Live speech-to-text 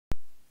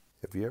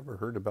Have you ever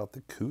heard about the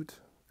Coot,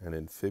 an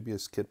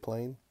amphibious kit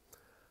plane?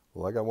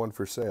 Well, I got one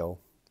for sale.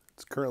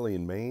 It's currently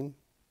in Maine,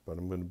 but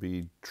I'm going to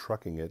be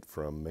trucking it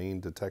from Maine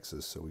to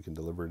Texas so we can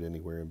deliver it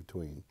anywhere in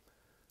between.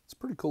 It's a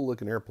pretty cool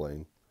looking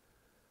airplane.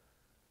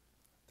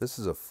 This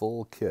is a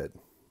full kit.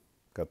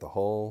 Got the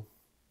hull,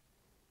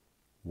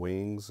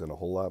 wings, and a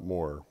whole lot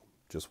more.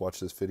 Just watch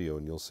this video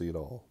and you'll see it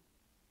all.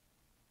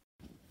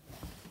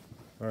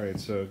 Alright,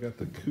 so I've got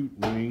the Coot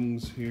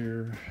wings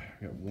here.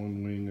 Got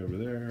one wing over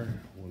there,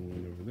 one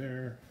wing over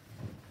there.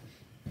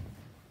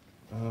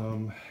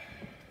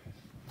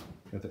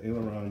 Got the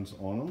ailerons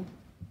on them.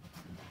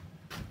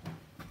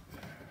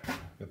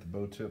 Got the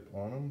bow tip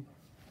on them.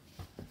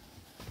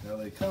 Now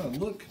they kind of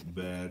look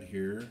bad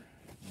here,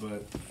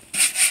 but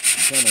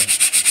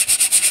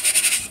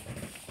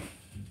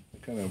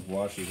it kind of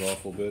washes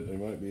off a little bit. They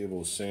might be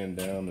able to sand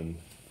down and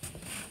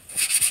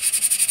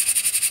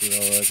see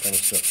all that kind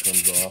of stuff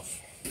comes off.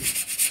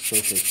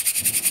 Surface.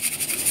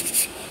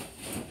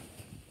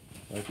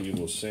 Might be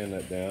able to sand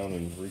that down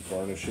and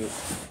re-varnish it,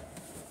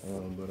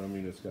 but I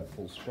mean it's got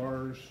full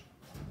spars.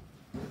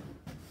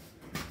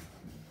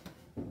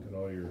 Got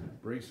all your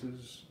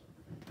braces.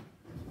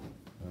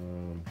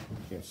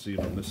 Can't see it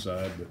on this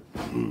side, but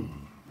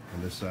on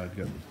this side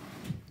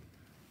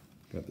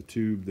got the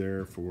tube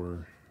there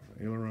for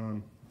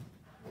aileron.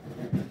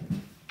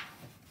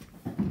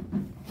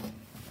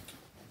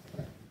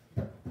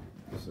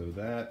 So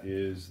that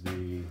is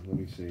the, let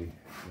me see,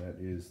 that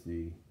is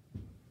the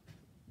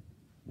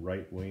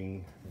right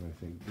wing, and I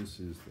think this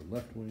is the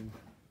left wing.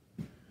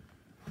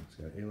 It's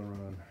got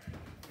aileron,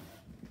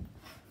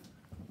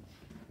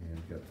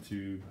 and got the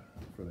tube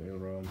for the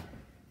aileron,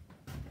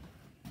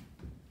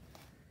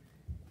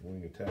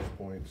 wing attach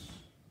points,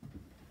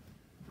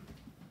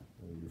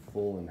 and your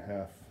full and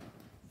half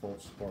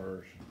false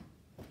spars,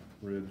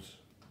 ribs,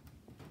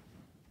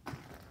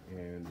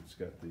 and it's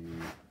got the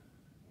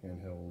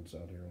handhelds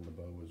out here on the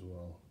bow as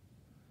well.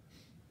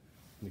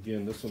 And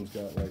again, this one's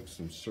got like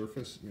some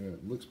surface, you know,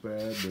 it looks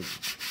bad, but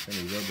kind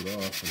of rub it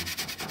off and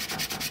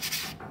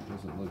it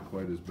doesn't look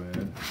quite as bad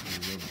when you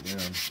rub it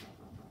down.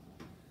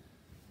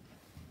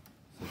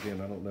 So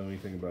again, I don't know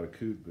anything about a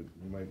Coot, but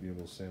you might be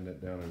able to sand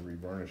that down and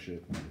re-varnish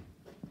it and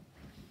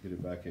get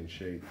it back in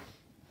shape.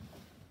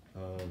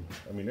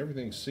 I mean,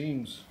 everything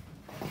seems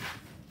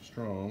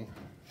strong,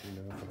 you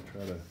know, if I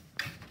try to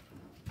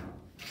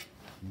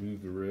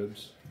move the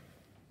ribs.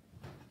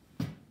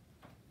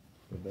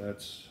 But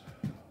that's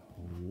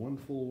one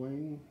full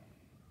wing,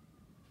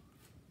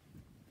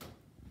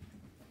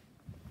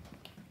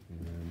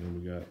 and then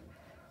we got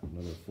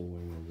another full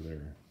wing over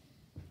there.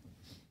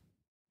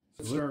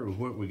 Let's start with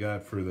what we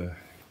got for the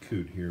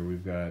Coot here.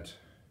 We've got,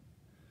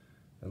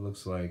 it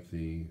looks like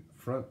the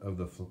front of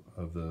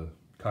the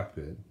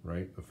cockpit,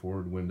 right? The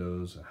forward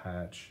windows, a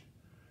hatch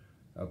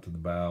out to the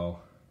bow.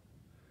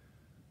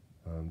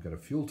 Got a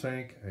fuel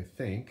tank, I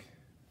think,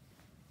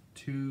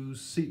 2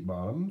 seat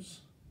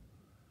bottoms.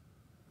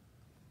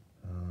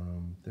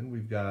 Then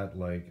we've got,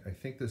 like, I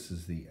think this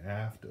is the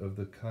aft of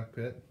the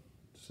cockpit.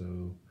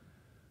 So,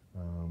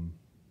 well,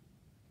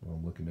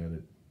 I'm looking at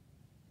it.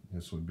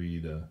 This would be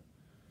the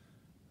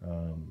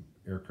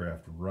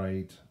aircraft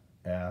right,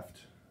 aft,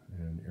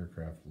 and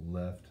aircraft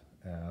left,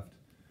 aft.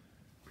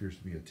 Appears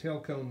to be a tail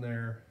cone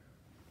there.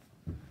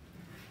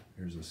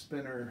 There's a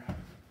spinner.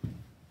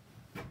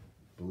 I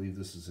believe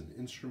this is an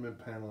instrument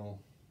panel.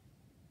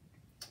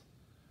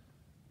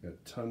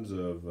 Got tons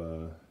of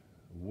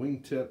wing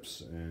tips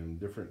and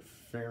different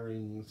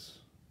fairings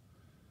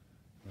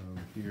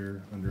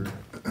here under.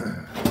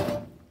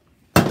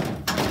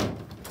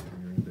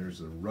 There's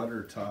a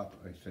rudder top,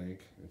 I think.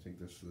 I think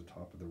this is the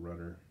top of the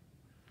rudder.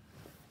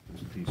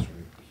 This piece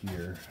right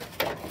here.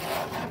 I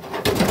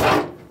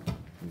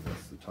think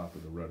that's the top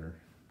of the rudder.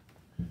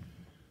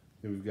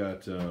 Then we've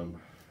got, I'm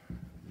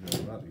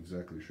not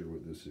exactly sure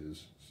what this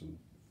is. Some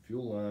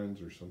fuel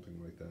lines or something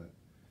like that.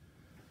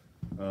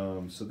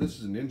 So this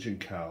is an engine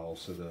cowl.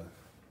 So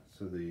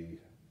the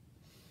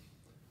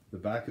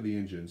back of the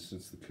engine,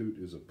 since the Coot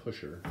is a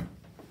pusher,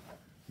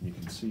 you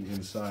can see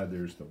inside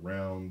there's the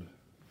round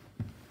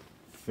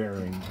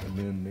fairing, and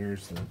then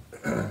there's the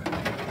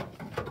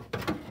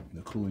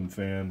cooling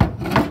fan.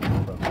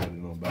 Probably had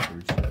it on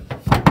backwards.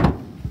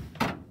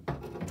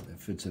 It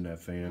fits in that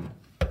fan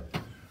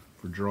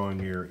for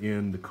drawing air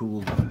in to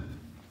cool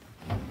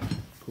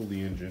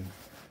the engine.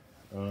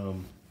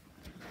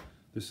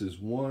 This is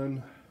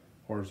one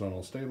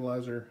horizontal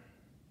stabilizer.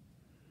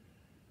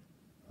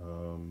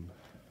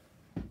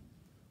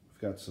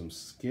 We've got some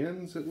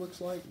skins, it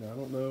looks like. Now I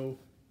don't know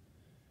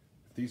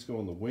if these go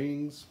on the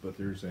wings, but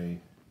there's a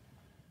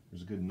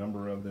good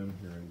number of them.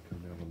 Here, I can come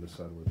down on this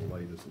side where the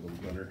light is a little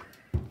better.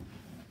 You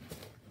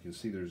can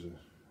see there's a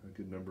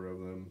good number of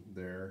them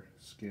there,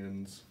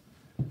 skins.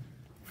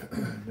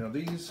 Now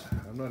these,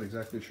 I'm not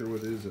exactly sure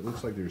what it is. It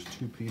looks like there's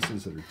 2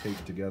 pieces that are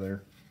taped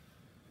together.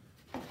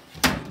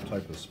 Some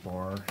type of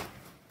spar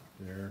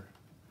there.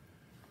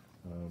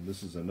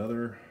 This is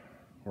another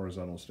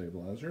horizontal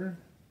stabilizer.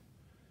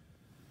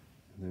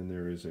 And then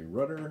there is a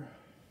rudder.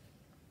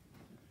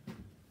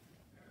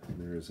 And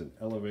there is an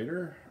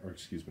elevator, or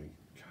excuse me,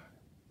 God,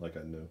 like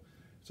I know,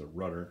 it's a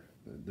rudder.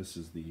 This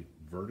is the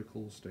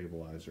vertical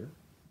stabilizer.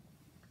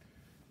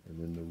 And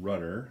then the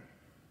rudder.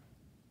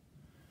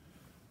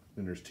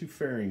 Then there's two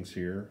fairings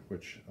here,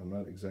 which I'm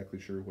not exactly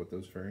sure what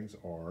those fairings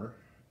are.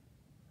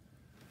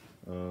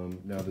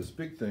 Now this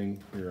big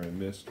thing here I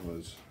missed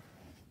was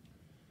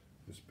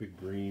this big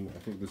green. I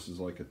think this is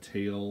like a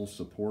tail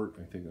support.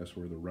 I think that's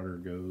where the rudder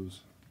goes.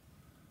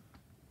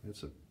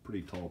 It's a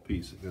pretty tall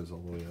piece. It goes all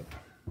the way up.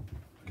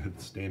 Got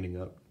it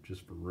standing up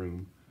just for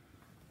room.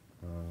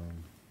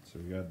 So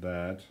we got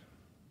that.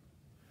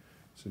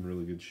 It's in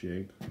really good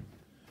shape.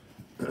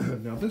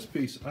 Now this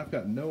piece, I've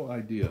got no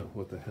idea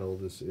what the hell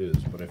this is,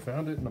 but I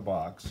found it in a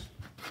box.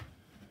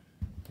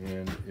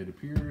 And it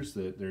appears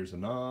that there's a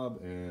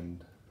knob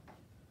and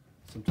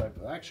some type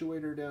of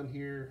actuator down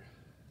here.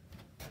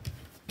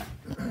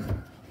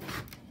 And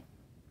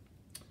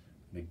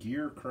a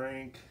gear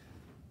crank.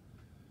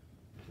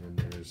 And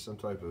there's some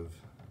type of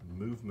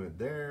movement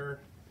there.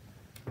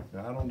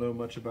 Now I don't know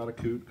much about a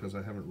Coot because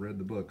I haven't read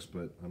the books,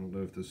 but I don't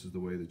know if this is the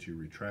way that you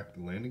retract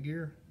the landing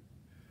gear.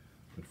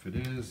 But if it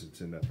is, it's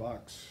in that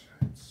box.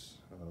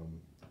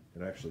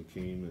 It actually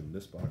came in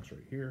this box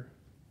right here.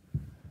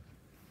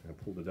 I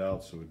pulled it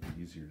out so it'd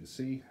be easier to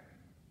see.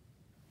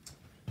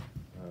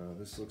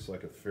 This looks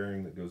like a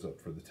fairing that goes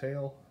up for the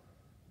tail.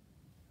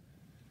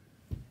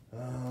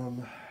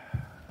 And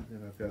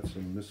I've got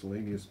some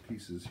miscellaneous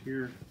pieces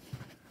here.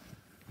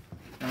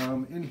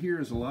 In here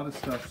is a lot of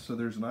stuff. So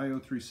there's an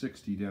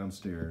IO360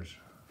 downstairs,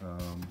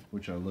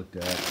 which I looked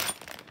at.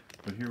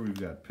 But here we've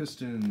got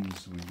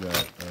pistons, we've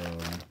got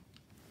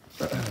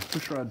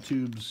pushrod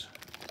tubes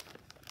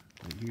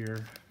right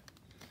here,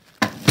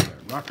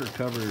 rocker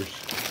covers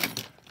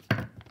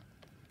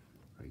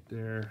right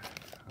there,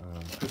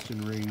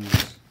 piston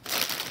rings,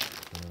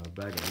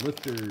 bag of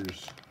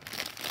lifters.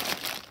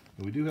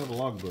 And we do have a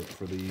logbook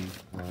for the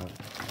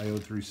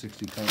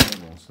IO360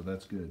 Continental, so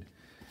that's good.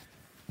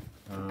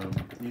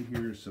 In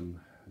here some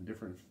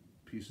different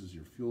pieces,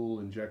 your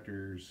fuel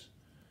injectors.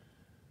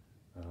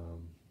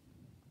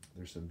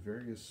 There's some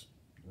various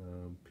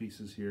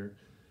pieces here.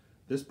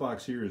 This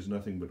box here is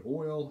nothing but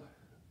oil.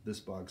 This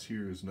box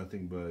here is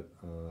nothing but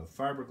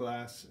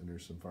fiberglass, and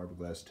there's some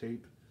fiberglass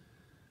tape.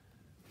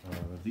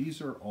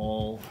 These are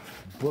all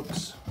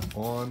books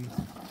on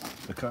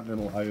the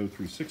Continental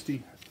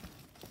IO360.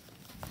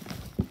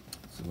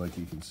 So like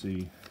you can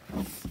see,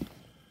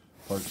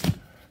 parts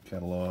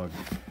catalog,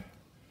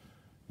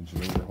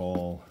 engine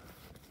overhaul,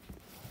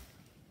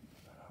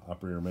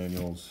 operator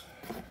manuals.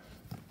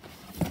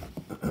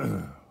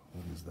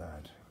 What is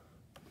that?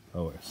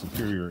 Oh,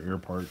 superior air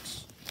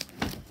parts,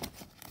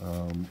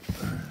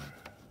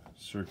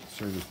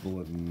 service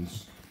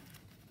bulletins,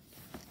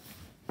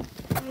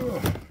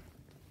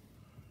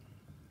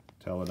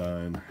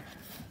 Teledyne,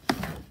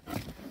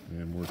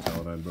 and more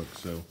Teledyne books.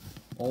 So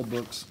all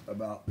books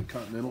about the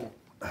Continental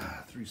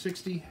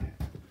 360.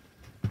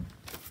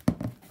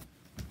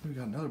 We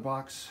got another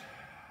box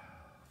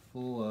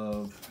full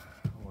of,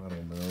 oh, I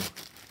don't know.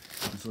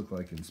 These look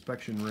like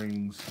inspection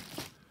rings.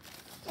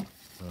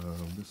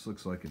 This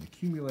looks like an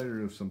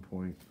accumulator of some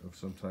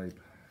type.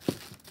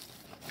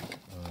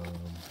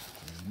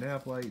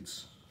 Nav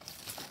lights.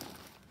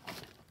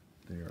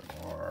 There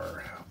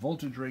are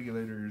voltage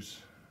regulators.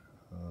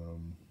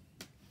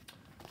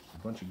 A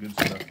bunch of good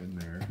stuff in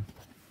there.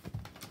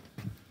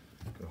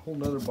 Got a whole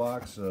nother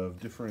box of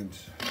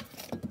different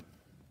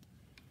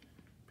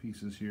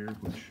pieces here,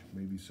 which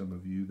maybe some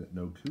of you that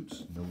know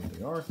Coots know what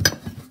they are.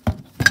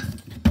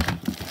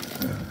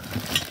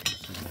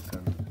 Some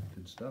kind of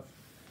good stuff.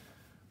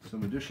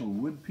 Some additional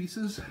wood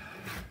pieces,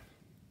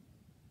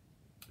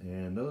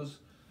 and those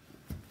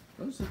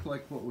look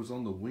like what was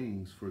on the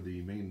wings for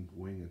the main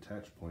wing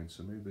attach points.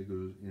 So maybe they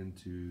go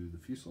into the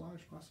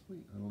fuselage,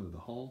 possibly. I don't know, the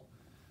hull.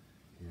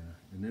 Yeah,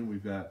 and then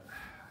we've got,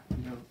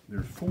 you know,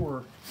 there's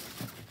 4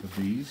 of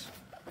these.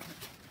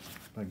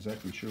 Not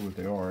exactly sure what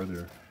they are.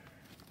 And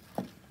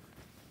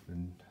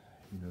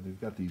you know, they've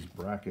got these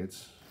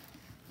brackets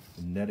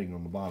and netting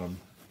on the bottom.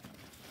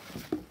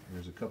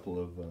 There's a couple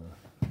of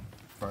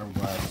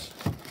fiberglass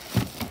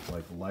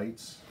like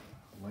light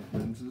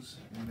lenses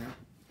in there.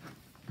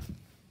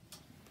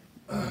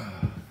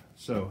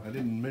 So I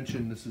didn't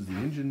mention this is the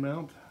engine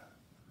mount.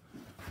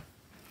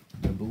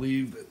 I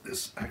believe that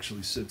this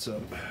actually sits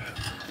up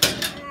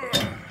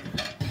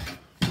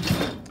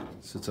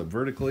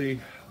vertically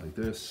like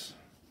this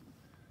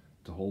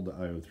to hold the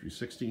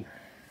IO360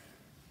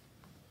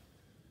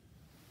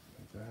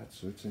 like that.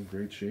 So it's in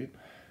great shape.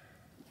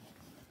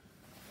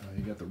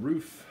 You got the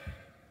roof.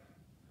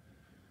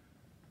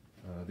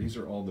 These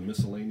are all the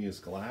miscellaneous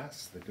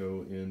glass that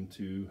go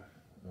into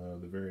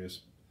the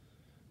various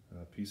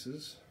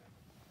pieces.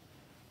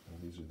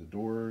 These are the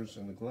doors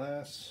and the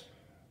glass.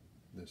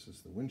 This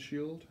is the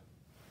windshield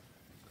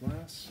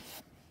glass.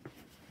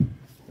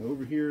 Now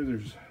over here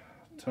there's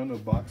a ton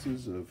of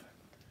boxes of,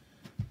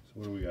 so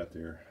what do we got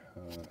there?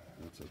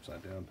 That's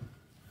upside down.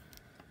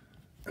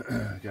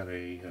 Got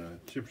a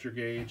temperature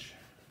gauge,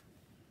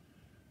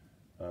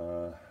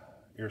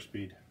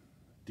 airspeed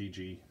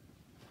DG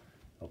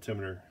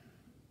altimeter,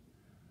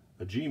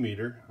 a G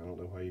meter. I don't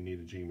know why you need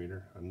a G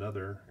meter.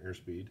 Another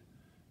airspeed,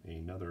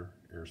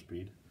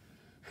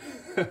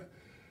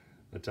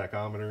 a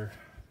tachometer.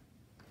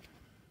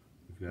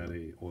 We've got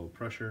a oil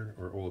pressure,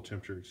 or oil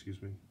temperature,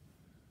 excuse me,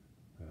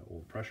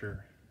 oil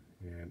pressure,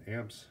 and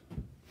amps.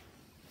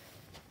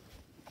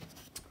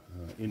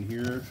 In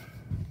here,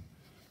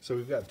 so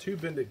we've got two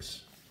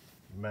Bendix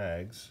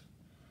mags.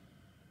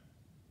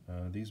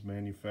 These were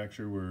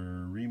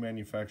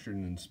remanufactured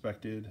and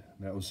inspected.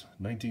 That was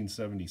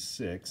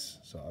 1976,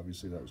 so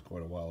obviously that was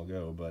quite a while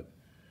ago, but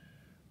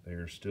they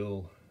are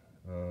still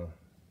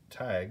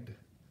tagged.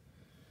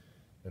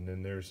 And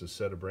then there's a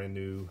set of brand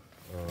new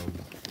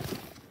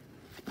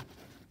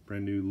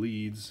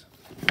leads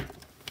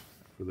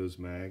for those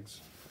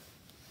mags.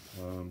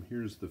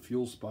 Here's the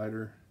fuel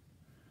spider.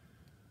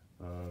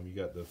 You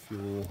got the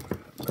fuel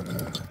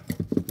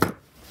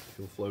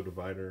flow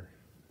divider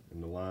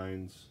and the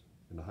lines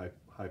and the high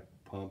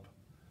pump,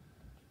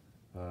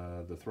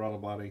 the throttle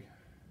body.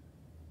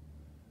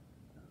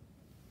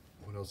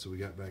 What else do we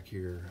got back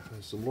here?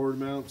 Some Lord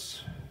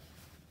mounts.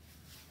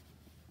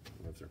 I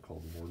don't know if they're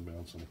called Lord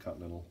mounts on the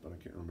Continental, but I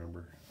can't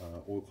remember.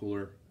 Oil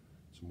cooler,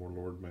 some more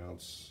Lord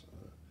mounts,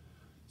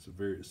 some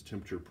various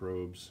temperature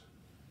probes,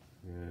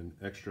 and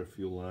extra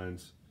fuel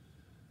lines.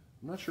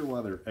 I'm not sure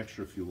why they're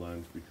extra fuel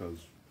lines,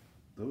 because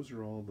those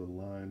are all the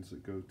lines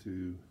that go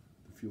to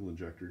the fuel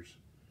injectors.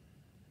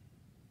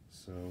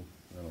 So,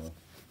 I don't know.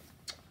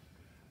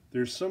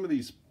 There's some of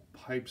these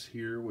pipes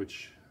here,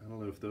 which I don't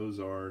know if those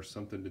are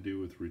something to do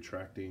with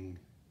retracting.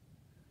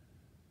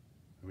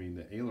 I mean,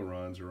 the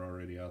ailerons are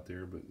already out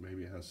there, but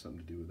maybe it has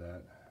something to do with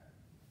that.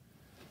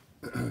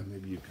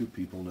 Maybe you Coot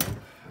people know.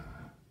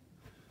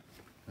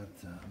 That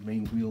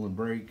main wheel and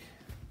brake,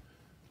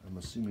 I'm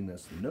assuming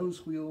that's the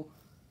nose wheel.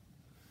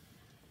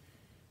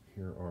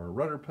 Here are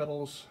rudder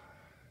pedals.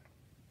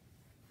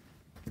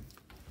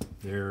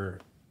 I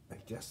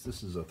guess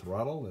this is a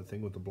throttle, that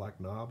thing with the black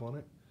knob on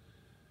it.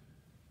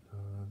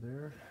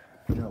 There.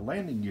 Now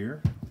landing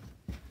gear.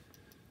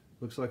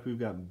 Looks like we've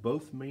got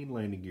both main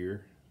landing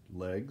gear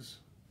legs,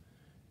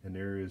 and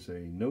there is a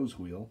nose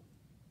wheel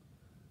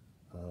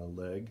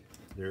leg.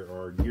 There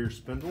are gear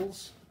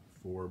spindles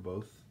for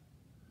both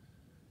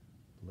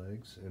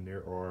legs, and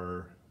there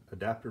are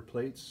adapter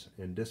plates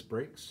and disc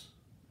brakes.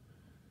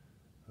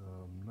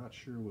 Not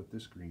sure what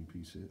this green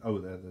piece is. Oh,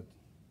 that's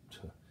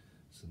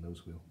the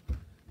nose wheel.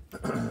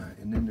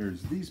 And then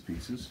there's these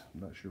pieces.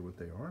 I'm not sure what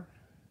they are.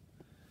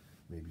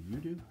 Maybe you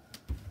do.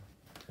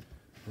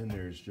 Then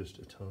there's just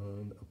a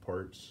ton of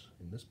parts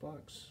in this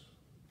box.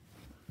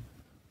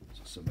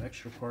 So some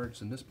extra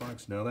parts in this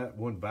box. Now that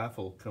one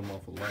baffle come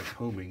off of latch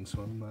homing,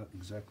 so I'm not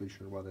exactly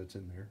sure why that's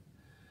in there.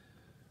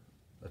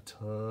 A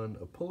ton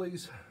of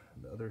pulleys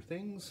and other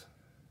things.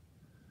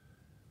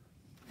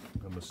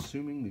 I'm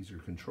assuming these are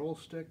control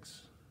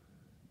sticks.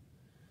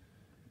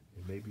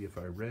 And maybe if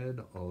I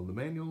read all of the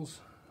manuals,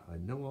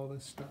 I'd know all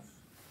this stuff.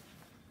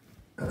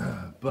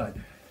 But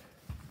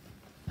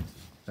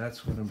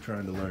that's what I'm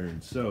trying to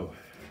learn. So,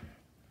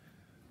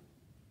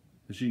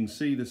 as you can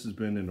see, this has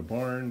been in a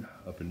barn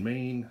up in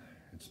Maine.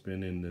 It's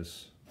been in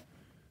this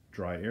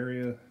dry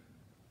area.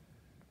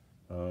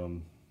 I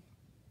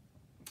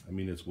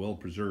mean, it's well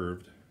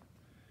preserved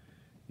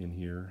in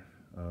here.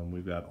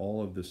 We've got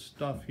all of this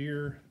stuff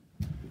here.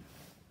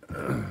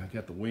 I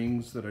got the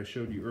wings that I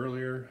showed you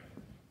earlier.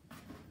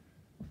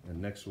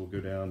 And next we'll go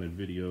down and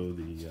video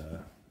the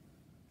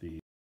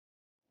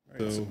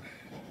so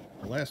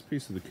the last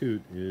piece of the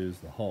Coot is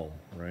the hull,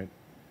 right?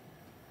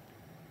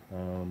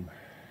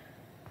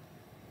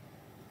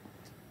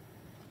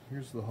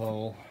 Here's the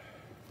hull.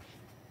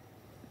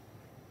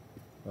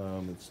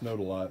 It snowed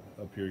a lot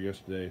up here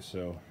yesterday,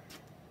 so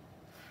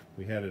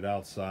we had it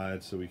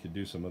outside so we could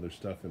do some other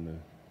stuff in the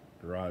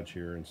garage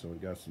here, and so we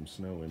got some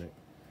snow in it.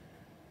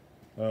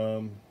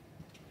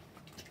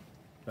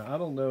 Now I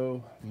don't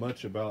know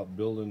much about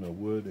building a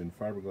wood and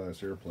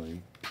fiberglass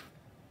airplane.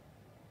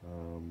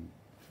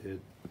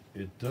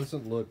 It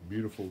doesn't look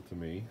beautiful to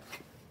me.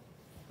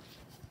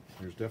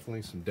 There's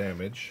definitely some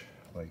damage,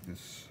 like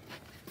this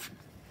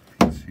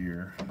piece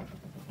here.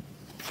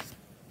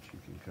 You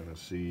can kind of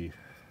see,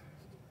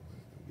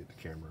 get the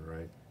camera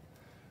right.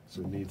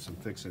 So it needs some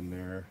fixing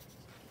there.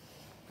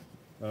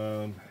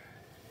 You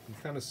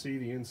kind of see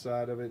the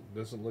inside of it.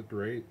 Doesn't look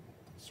great.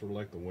 It's sort of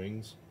like the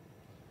wings.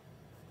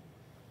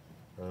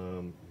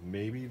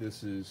 Maybe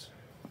this is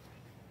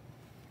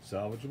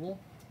salvageable.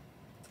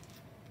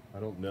 I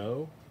don't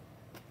know.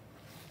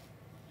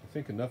 I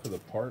think enough of the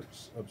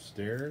parts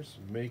upstairs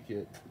make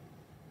it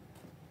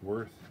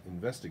worth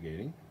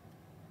investigating,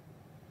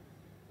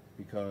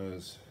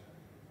 because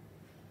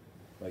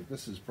like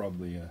this is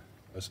probably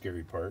a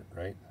scary part,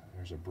 right?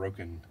 There's a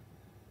broken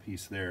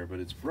piece there, but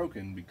it's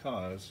broken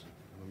because,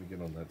 let me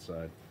get on that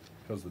side,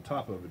 because the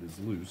top of it is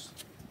loose.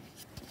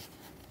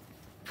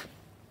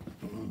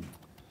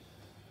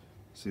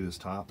 See this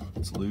top?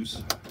 It's loose.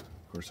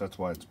 Of course, that's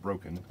why it's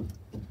broken,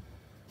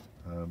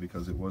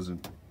 because it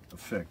wasn't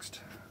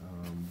fixed.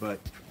 But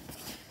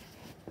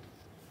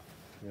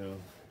You know,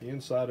 the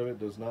inside of it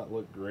does not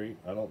look great.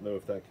 I don't know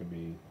if that can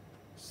be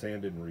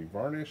sanded and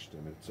revarnished,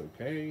 and it's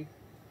okay.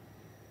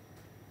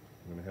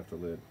 I'm gonna have to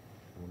let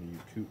one of you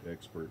Coot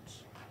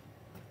experts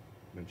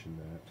mention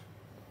that,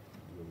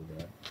 deal with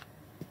that.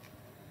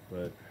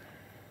 But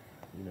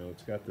you know,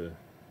 it's got the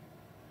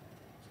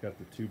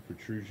two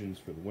protrusions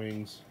for the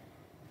wings.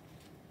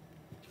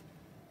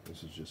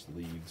 This is just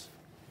leads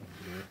up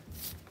here.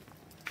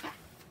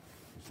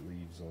 There's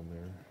leads on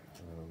there.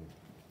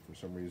 For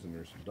some reason,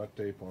 there's some duct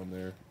tape on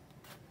there,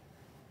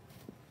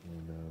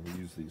 and we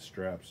use these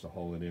straps to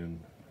haul it in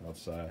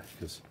outside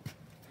because,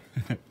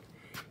 as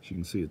you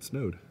can see, it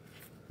snowed.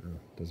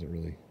 Doesn't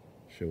really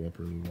show up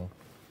really well.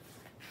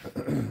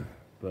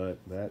 But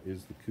that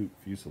is the Coot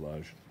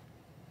fuselage.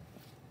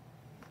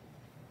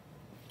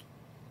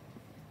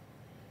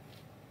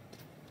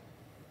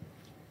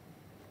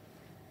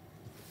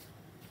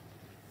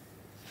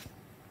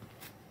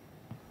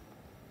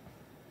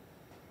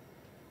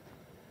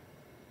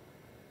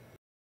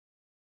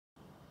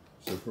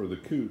 So for the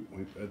Coot,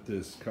 we've got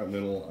this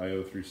Continental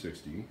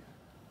IO360.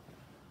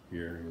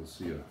 Here you'll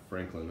see a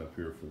Franklin up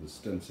here for the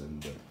Stinson,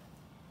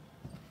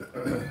 but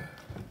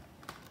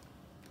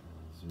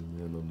zoom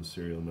in on the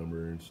serial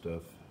number and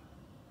stuff.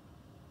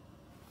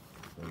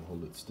 I'll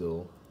hold it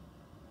still.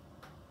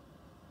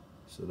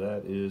 So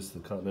that is the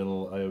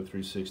Continental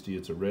IO360.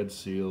 It's a red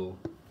seal,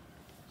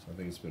 so I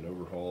think it's been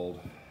overhauled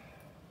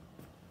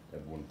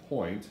at one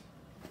point.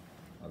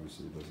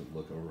 Obviously it doesn't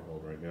look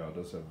overhauled right now. It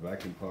does have a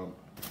vacuum pump,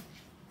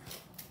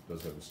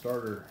 does have a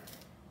starter,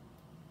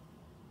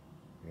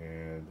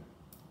 and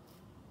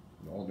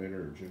an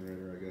alternator or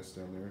generator, I guess,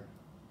 down there,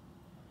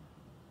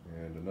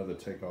 and another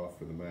takeoff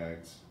for the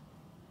mags.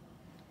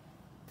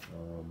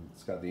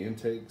 It's got the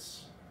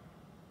intakes,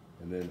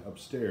 and then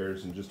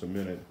upstairs in just a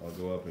minute I'll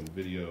go up and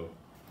video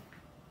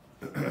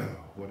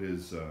what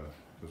is,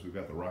 because we've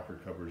got the rocker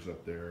covers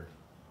up there,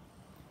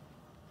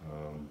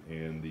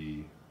 and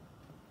the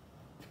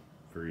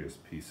various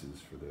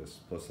pieces for this,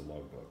 plus the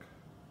logbook.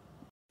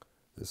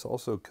 This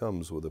also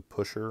comes with a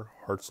pusher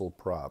Hartzell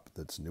prop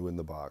that's new in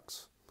the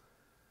box.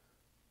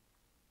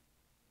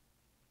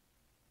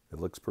 It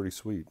looks pretty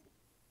sweet.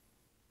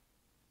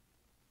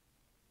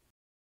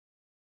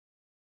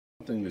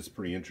 One thing that's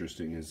pretty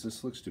interesting is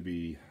this looks to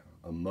be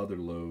a mother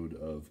lode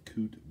of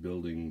Coot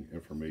building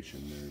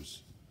information.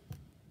 There's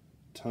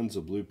tons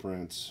of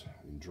blueprints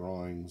and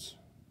drawings,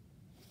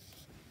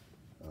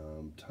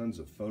 tons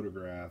of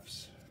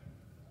photographs,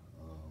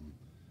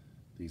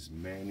 these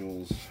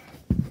manuals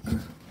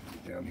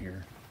down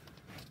here.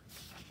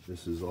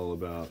 This is all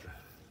about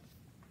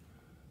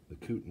the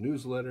Coot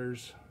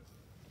newsletters.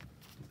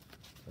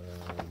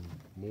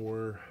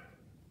 More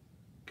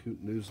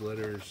Coot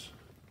newsletters,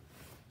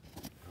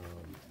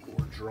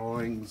 more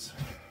drawings,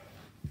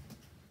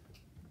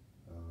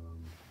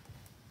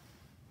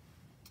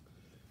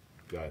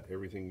 got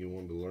everything you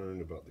want to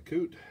learn about the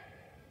Coot,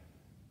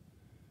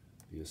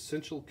 the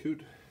essential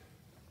Coot,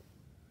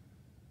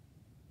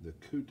 the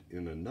Coot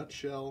in a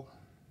nutshell.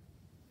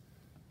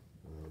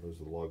 Those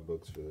are the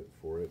logbooks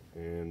for it,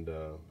 and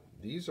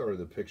these are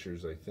the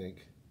pictures, I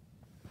think.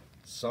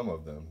 Some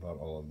of them, not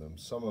all of them,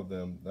 some of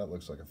them, that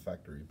looks like a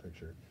factory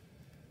picture,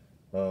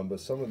 but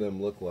some of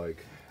them look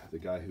like the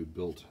guy who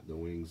built the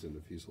wings and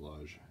the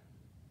fuselage.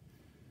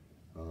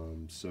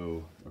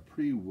 So a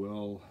pretty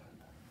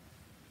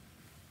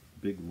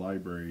big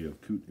library of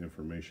Coot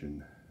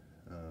information,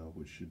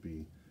 which should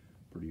be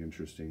pretty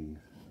interesting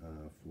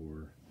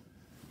for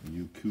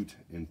you Coot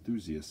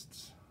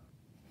enthusiasts.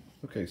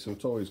 Okay, so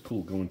it's always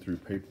cool going through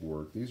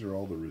paperwork. These are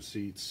all the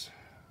receipts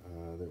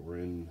that were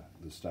in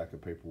the stack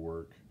of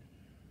paperwork.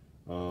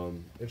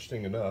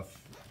 Interesting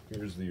enough,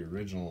 here's the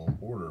original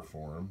order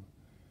form,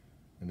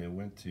 and it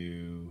went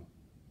to,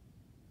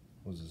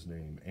 what was his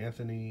name?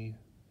 Antonio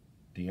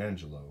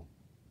D'Angelo.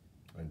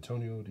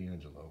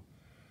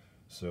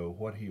 So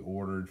what he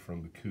ordered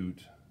from the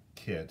Coot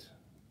kit,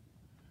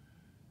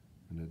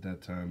 and at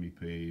that time he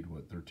paid,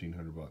 what,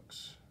 1,300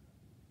 bucks.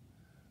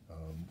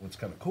 What's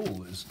kind of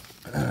cool is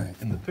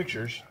in the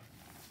pictures,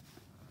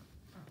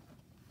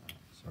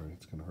 sorry,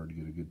 it's kind of hard to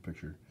get a good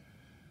picture.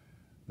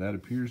 That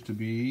appears to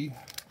be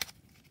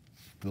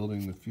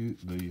building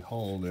the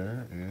hull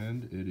there,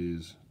 and it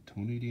is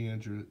Tony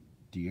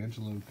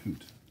D'Angelo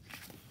Coot.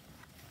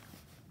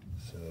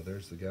 So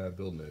there's the guy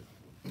building it.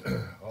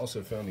 I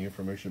also found the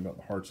information about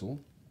the Hartzell,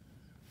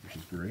 which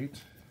is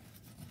great.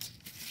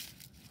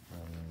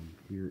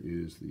 Here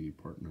is the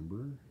part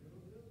number, and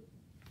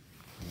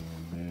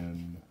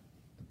then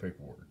the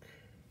paperwork.